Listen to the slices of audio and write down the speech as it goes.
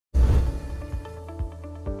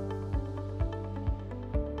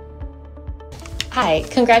Hi,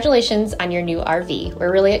 congratulations on your new RV.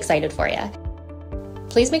 We're really excited for you.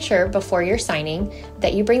 Please make sure before you're signing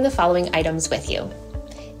that you bring the following items with you.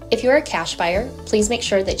 If you're a cash buyer, please make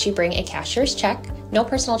sure that you bring a cashier's check, no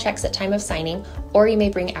personal checks at time of signing, or you may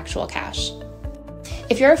bring actual cash.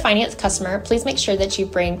 If you're a finance customer, please make sure that you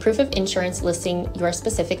bring proof of insurance listing your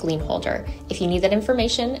specific lien holder. If you need that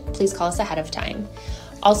information, please call us ahead of time.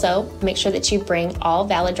 Also, make sure that you bring all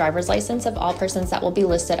valid driver's license of all persons that will be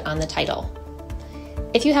listed on the title.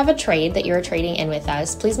 If you have a trade that you're trading in with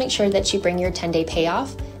us, please make sure that you bring your 10-day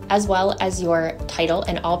payoff as well as your title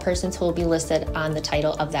and all persons who will be listed on the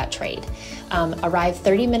title of that trade. Arrive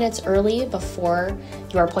 30 minutes early before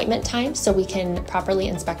your appointment time so we can properly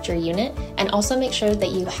inspect your unit, and also make sure that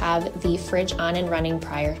you have the fridge on and running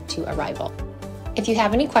prior to arrival. If you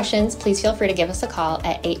have any questions, please feel free to give us a call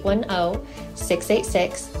at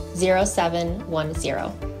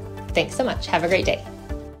 810-686-0710. Thanks so much. Have a great day.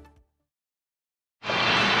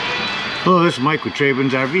 Hello, this is Mike with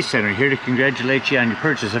TradeWinds RV Center, here to congratulate you on your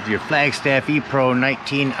purchase of your Flagstaff Epro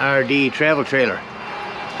 19RD travel trailer.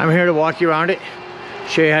 I'm here to walk you around it,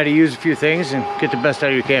 show you how to use a few things, and get the best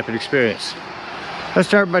out of your camping experience. Let's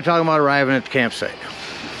start by talking about arriving at the campsite.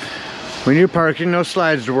 When you're parking, no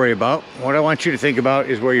slides to worry about. What I want you to think about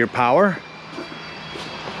is where your power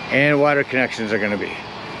and water connections are going to be.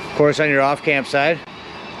 Of course, on your off camp side,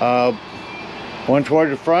 one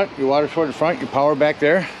toward the front, your water toward the front, your power back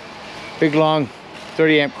there. Big long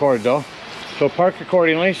 30 amp cord though. So park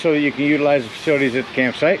accordingly so that you can utilize the facilities at the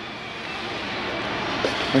campsite.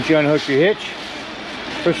 Once you unhook your hitch,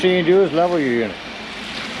 first thing you do is level your unit.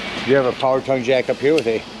 You have a power tongue jack up here with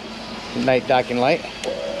a night docking light.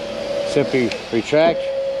 Simply retract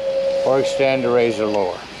or extend to raise or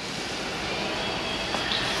lower.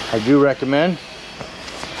 I do recommend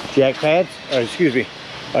jack pads, or excuse me,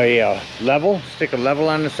 a level. Stick a level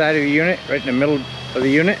on the side of your unit, right in the middle of the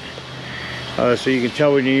unit. So you can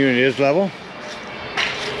tell when your unit is level.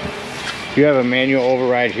 You have a manual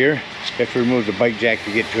override here. You have to remove the bike jack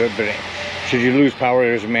to get to it, but should you lose power,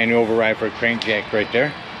 there's a manual override for a crank jack right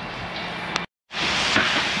there.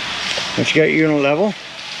 Once you got your unit level,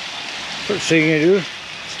 first thing you do,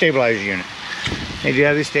 stabilize your unit. They do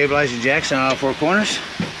have these stabilizing jacks on all four corners.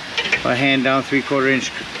 By hand down 3/4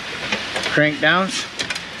 inch crank downs,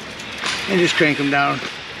 and just crank them down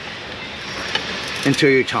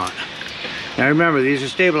until you're taut. Now remember, these are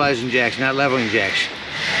stabilizing jacks, not leveling jacks.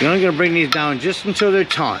 You're only going to bring these down just until they're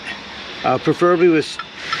taut. Preferably with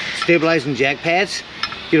stabilizing jack pads.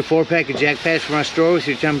 Get a 4-pack of jack pads from our store with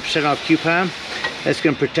your 10% off coupon. That's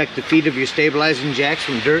going to protect the feet of your stabilizing jacks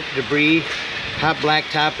from dirt, debris, hot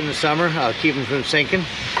blacktop in the summer. Keep them from sinking.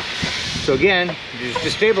 So again, the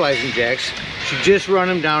stabilizing jacks, you just run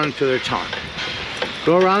them down until they're taut.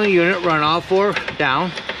 Go around the unit, run all four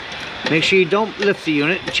down. Make sure you don't lift the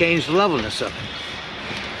unit and change the levelness of it.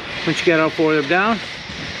 Once you get all four of them down,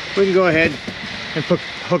 we can go ahead and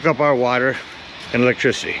hook up our water and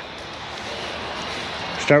electricity.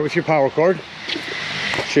 Start with your power cord.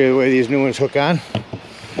 Show you the way these new ones hook on.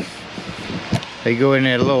 They go in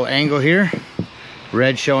at a little angle here.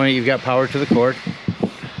 Red showing that you've got power to the cord.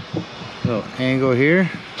 Little angle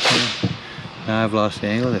here. Now I've lost the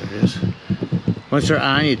angle. There it is. Once they're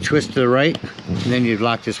on, you twist to the right, and then you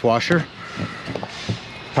lock this washer.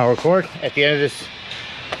 Power cord. At the end of this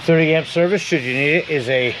 30 amp service, should you need it, is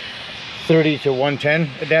a 30 to 110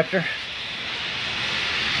 adapter.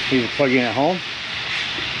 You can plug in at home.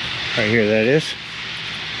 Right here, that is.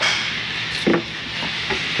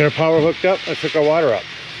 Get our power hooked up. Let's hook our water up.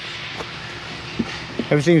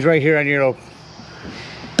 Everything's right here on your little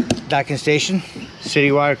docking station.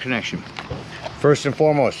 City water connection. First and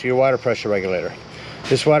foremost, your water pressure regulator.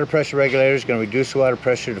 This water pressure regulator is going to reduce the water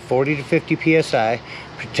pressure to 40 to 50 psi,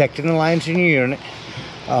 protecting the lines in your unit.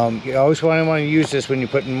 You always want to use this when you're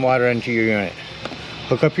putting water into your unit.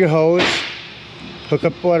 Hook up your hose, hook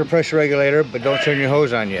up the water pressure regulator, but don't turn your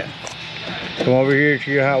hose on yet. Come over here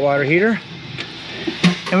to your hot water heater,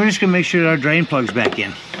 and we're just going to make sure that our drain plug's back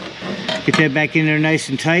in. Get that back in there nice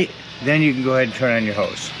and tight, then you can go ahead and turn on your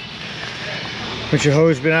hose. Once your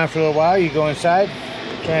hose has been on for a little while, you go inside,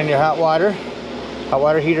 turn on your hot water. Hot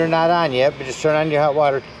water heater not on yet, but just turn on your hot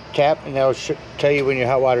water tap, and that'll tell you when your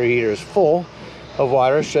hot water heater is full of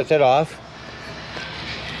water. Shut that off.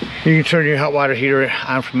 You can turn your hot water heater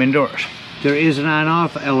on from indoors. There is an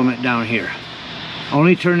on-off element down here.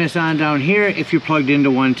 Only turn this on down here if you're plugged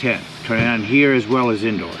into 110. Turn it on here as well as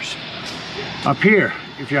indoors. Up here,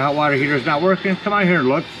 if your hot water heater is not working, come out here and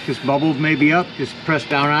look. This bubble may be up. Just press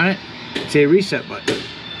down on it. It's a reset button.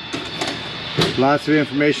 Lots of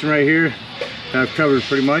information right here that I've covered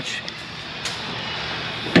pretty much.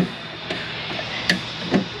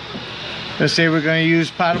 Let's say we're going to use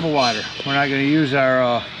potable water. We're not going to use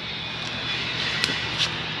our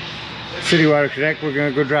city water connect. We're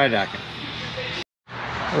going to go dry docking.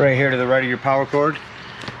 Right here to the right of your power cord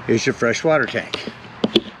is your fresh water tank.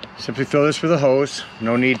 Simply fill this with a hose.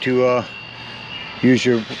 No need to use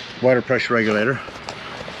your water pressure regulator.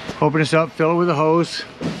 Open this up, fill it with a hose.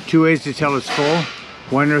 2 ways to tell it's full.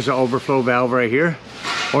 One, there's an overflow valve right here.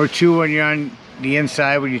 Or 2, when you're on the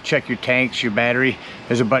inside, when you check your tanks, your battery,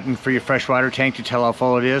 there's a button for your fresh water tank to tell how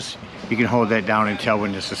full it is. You can hold that down and tell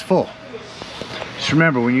when this is full. Just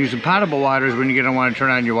remember, when you're using potable water is when you're gonna want to turn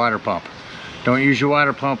on your water pump. Don't use your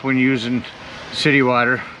water pump when you're using city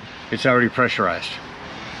water. It's already pressurized.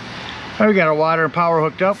 All right, we got our water and power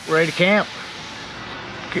hooked up, ready to camp.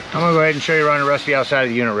 Okay, I'm gonna go ahead and show you around the rest of the outside of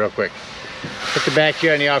the unit real quick. At the back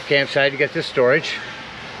here on the off camp side, you got this storage,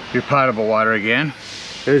 your potable water again.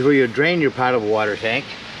 There's where you drain your potable water tank.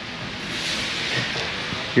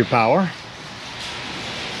 Your power.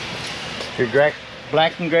 Your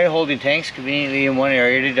black and gray holding tanks conveniently in one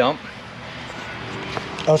area to dump.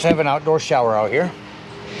 Also have an outdoor shower out here.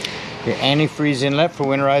 Your antifreeze inlet for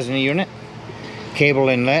winterizing the unit. Cable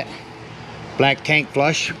inlet. Black tank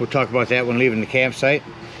flush. We'll talk about that when leaving the campsite.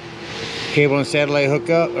 Cable and satellite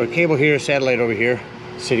hookup, or cable here, satellite over here.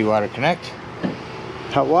 City water connect.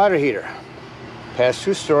 Hot water heater.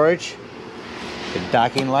 Pass-through storage, the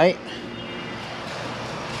docking light,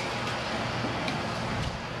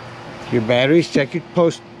 your batteries. Check your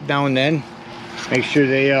post now and then. Make sure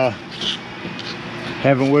they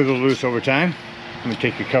haven't wiggled loose over time. I'm going to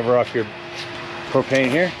take your cover off your propane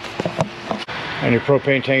here. On your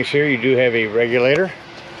propane tanks here, you do have a regulator.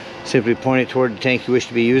 Simply point it toward the tank you wish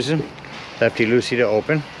to be using. Lefty-loosey to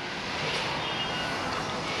open.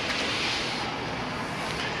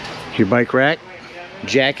 Your bike rack.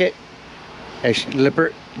 Jacket, actually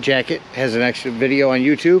Lippert jacket, has an extra video on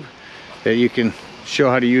YouTube that you can show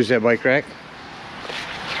how to use that bike rack.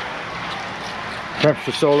 Prep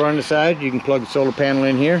for solar on the side. You can plug the solar panel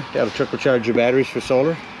in here. That'll trickle charge your batteries for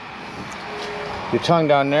solar. Your tongue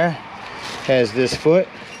down there has this foot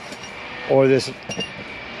or this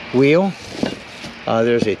wheel.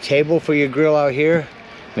 There's a table for your grill out here,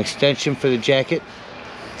 an extension for the jacket.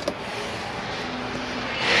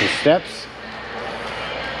 The steps.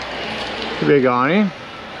 Big awning,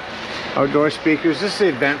 outdoor speakers. This is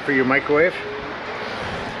the vent for your microwave.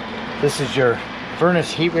 This is your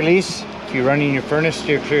furnace heat release. If you're running your furnace,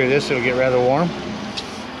 steer clear of this, it'll get rather warm.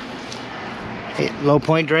 Low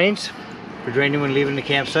point drains for draining when leaving the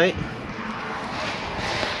campsite.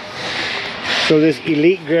 So this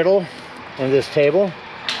elite griddle and this table,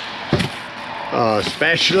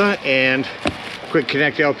 spatula and quick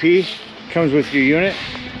connect LP comes with your unit.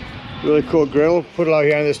 Really cool grill. Put it out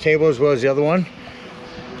here on this table as well as the other one.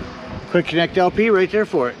 Quick connect LP right there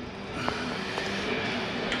for it.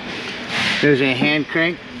 There's a hand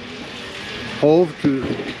crank hold to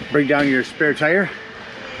bring down your spare tire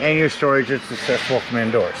and your storage is accessible from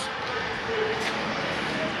indoors.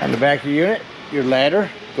 On the back of your unit, your ladder.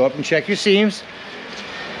 Go up and check your seams.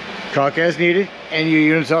 Caulk as needed. And your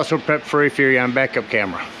unit's also prepped for a Furion backup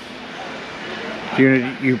camera. The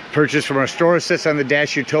unit you purchase from our store sits on the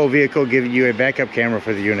dash of your tow vehicle, giving you a backup camera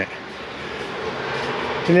for the unit.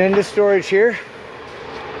 And then this storage here,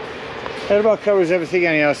 that about covers everything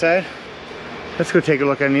on the outside. Let's go take a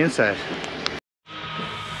look on the inside.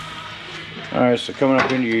 Alright, so coming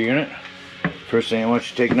up into your unit, first thing I want you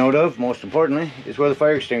to take note of, most importantly, is where the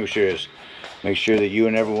fire extinguisher is. Make sure that you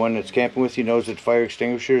and everyone that's camping with you knows that the fire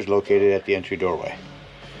extinguisher is located at the entry doorway.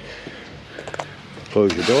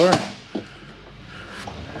 Close your door.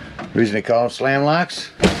 The reason they call them slam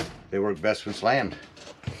locks, they work best when slammed.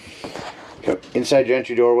 Inside your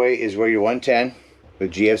entry doorway is where your 110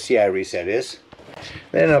 with GFCI reset is.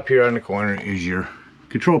 Then up here on the corner is your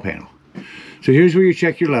control panel. So here's where you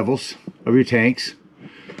check your levels of your tanks.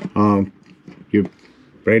 Your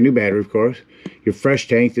brand new battery, of course. Your fresh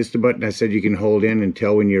tank, this is the button I said you can hold in and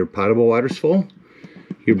tell when your potable water's full.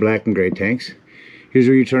 Your black and gray tanks. Here's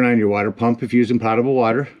where you turn on your water pump if you're using potable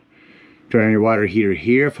water. Turn on your water heater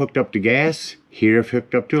here if hooked up to gas, here if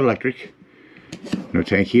hooked up to electric. No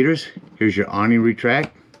tank heaters. Here's your awning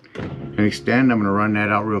retract and extend. I'm going to run that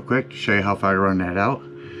out real quick to show you how far to run that out.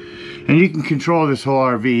 And you can control this whole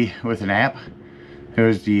RV with an app.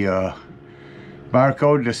 There's the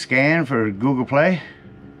barcode to scan for Google Play.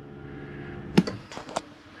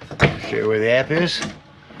 Show you where the app is.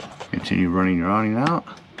 Continue running your awning out.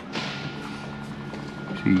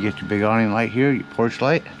 So you get your big awning light here, your porch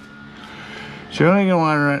light. So you're only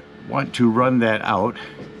going to want to run that out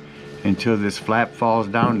until this flap falls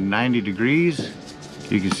down to 90 degrees.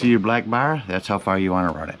 You can see your black bar. That's how far you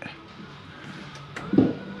want to run it.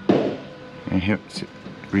 and hit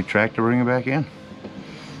retract to bring it back in.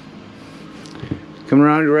 Coming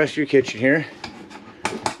around the rest of your kitchen here,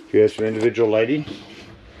 you have some individual lighting.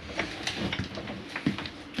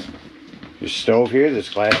 Your stove here, this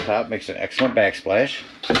glass top makes an excellent backsplash.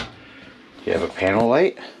 You have a panel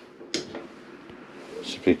light.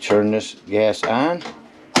 Simply turn this gas on,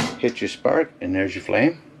 hit your spark, and there's your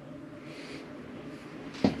flame.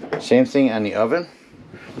 Same thing on the oven.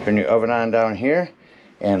 Turn your oven on down here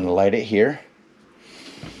and light it here.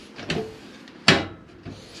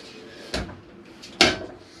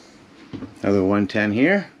 Another 110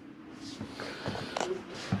 here.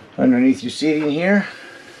 Underneath your seating here,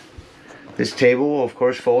 this table will of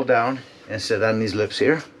course fold down and sit on these lips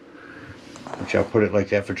here, which I'll put it like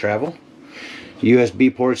that for travel.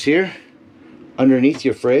 USB ports here. Underneath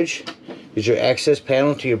your fridge is your access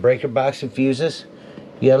panel to your breaker box and fuses.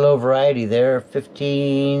 Yellow variety there,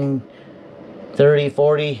 15, 30,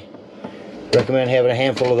 40. Recommend having a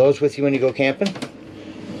handful of those with you when you go camping.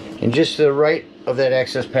 And just to the right of that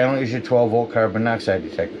access panel is your 12 volt carbon monoxide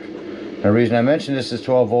detector. Now, the reason I mentioned this is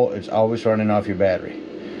 12 volt, it's always running off your battery.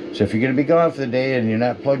 So if you're going to be gone for the day and you're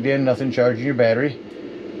not plugged in, nothing charging your battery,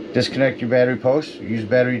 disconnect your battery post, use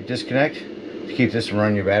battery disconnect to keep this from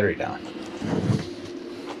running your battery down.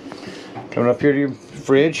 Coming up here to your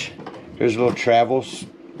fridge, here's a little travel.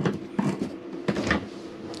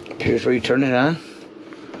 Here's where you turn it on.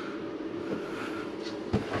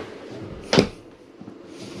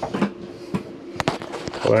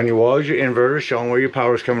 Well, on your wall is your inverter showing where your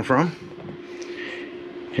power is coming from.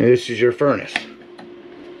 And this is your furnace.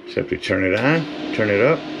 Simply turn it on, turn it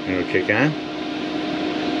up, and it'll kick on.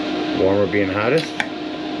 Warmer being hottest.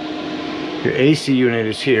 Your AC unit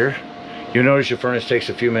is here. You'll notice your furnace takes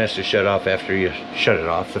a few minutes to shut off after you shut it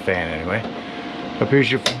off, the fan anyway. Up here's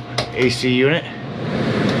your AC unit.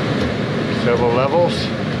 Several levels.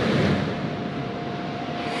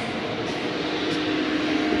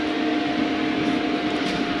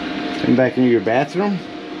 Come back into your bathroom.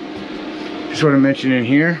 Just want to mention in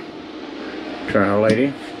here, turn our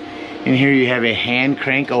lighting. In here you have a hand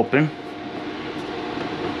crank open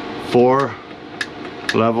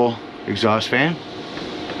 4-level exhaust fan.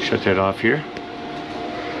 Shut that off here.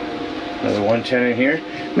 Another 110 in here.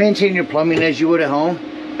 Maintain your plumbing as you would at home.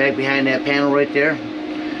 Back behind that panel right there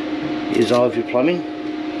is all of your plumbing.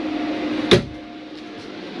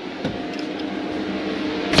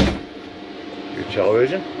 Your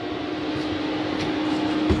television.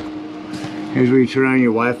 Here's where you turn on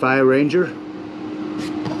your Wi-Fi Ranger.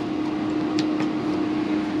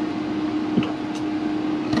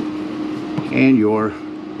 And your,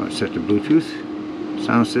 let's set the Bluetooth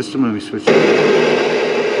sound system. Let me switch it.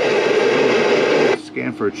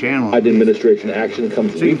 Scan for a channel. Administration action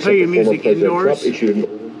comes. So you can play your music indoors,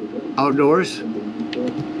 outdoors,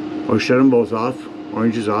 or shut them both off.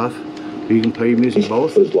 Orange is off. So you can play your music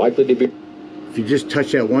both. Is likely to be. If you just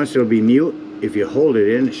touch that once, it'll be mute. If you hold it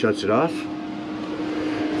in, it shuts it off.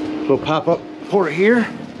 Little pop-up port here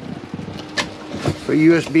for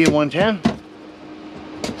USB and 110.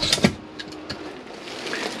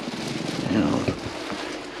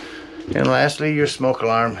 And lastly, your smoke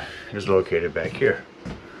alarm is located back here.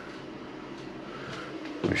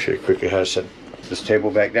 Let me show you quickly how to set this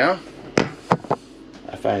table back down.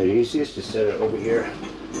 I find it easiest to set it over here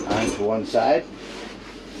onto one side.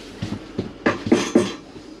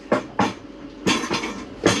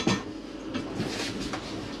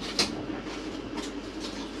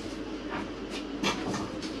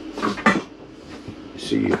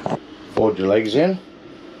 So you fold your legs in,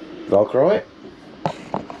 Velcro it.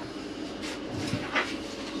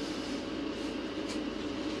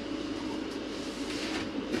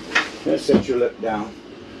 Then set your lip down,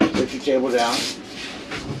 put your table down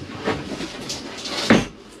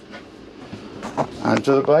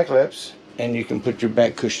onto the black lips, and you can put your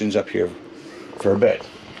back cushions up here for a bed.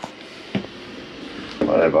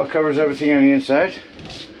 Well, that about covers everything on the inside.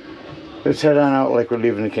 Let's head on out like we're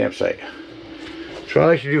leaving the campsite. So what I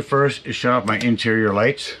like to do first is shut off my interior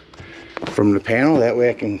lights from the panel. That way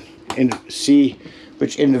I can see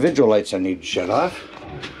which individual lights I need to shut off.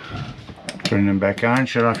 Turn them back on,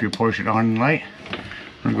 shut off your porch awning light.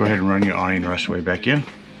 I'm going to go ahead and run your awning the rest of the way back in.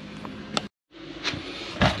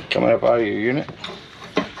 Coming up out of your unit,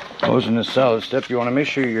 closing the solid step, you want to make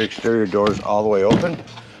sure your exterior door is all the way open.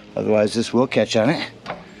 Otherwise this will catch on it.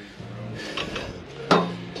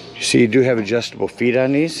 You see you do have adjustable feet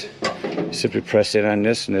on these. You simply press in on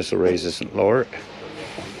this and this will raise this and lower it.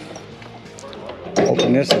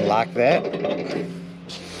 Open this and lock that.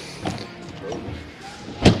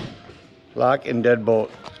 Lock and deadbolt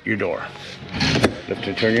your door. Lift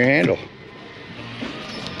and turn your handle.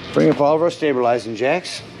 Bring up all of our stabilizing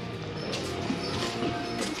jacks.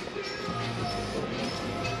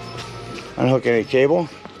 Unhook any cable,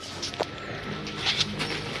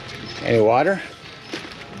 any water.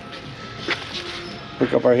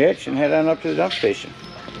 Hook up our hitch and head on up to the dump station.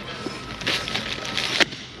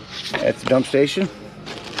 At the dump station,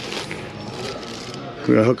 we're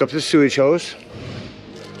going to hook up the sewage hose.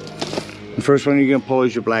 The first one you're going to pull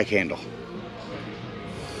is your black handle.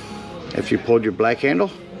 If you pulled your black handle,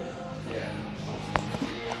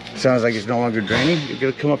 sounds like it's no longer draining, you're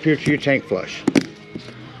going to come up here to your tank flush.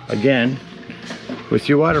 Again, with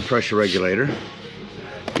your water pressure regulator,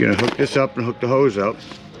 you're going to hook this up and hook the hose up.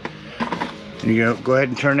 And you're going to go ahead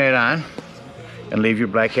and turn that on and leave your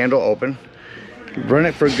black handle open. Run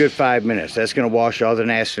it for a good 5 minutes. That's going to wash all the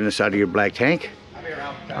nastiness out of your black tank.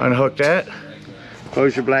 Unhook that,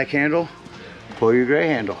 close your black handle, pull your gray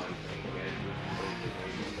handle.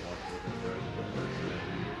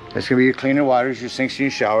 That's going to be your cleaner waters, your sinks and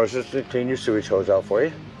your showers. That's to clean your sewage hose out for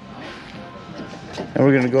you. And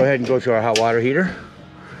we're going to go ahead and go to our hot water heater.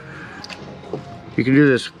 You can do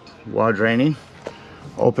this while draining.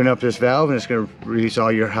 Open up this valve and it's going to release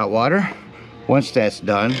all your hot water. Once that's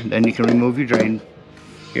done, then you can remove your drain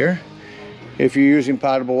here. If you're using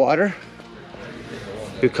potable water,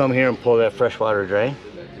 you come here and pull that fresh water drain.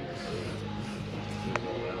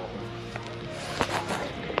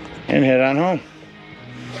 And head on home.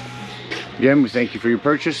 Again, we thank you for your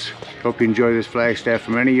purchase. Hope you enjoy this Flagstaff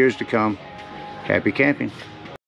for many years to come. Happy camping.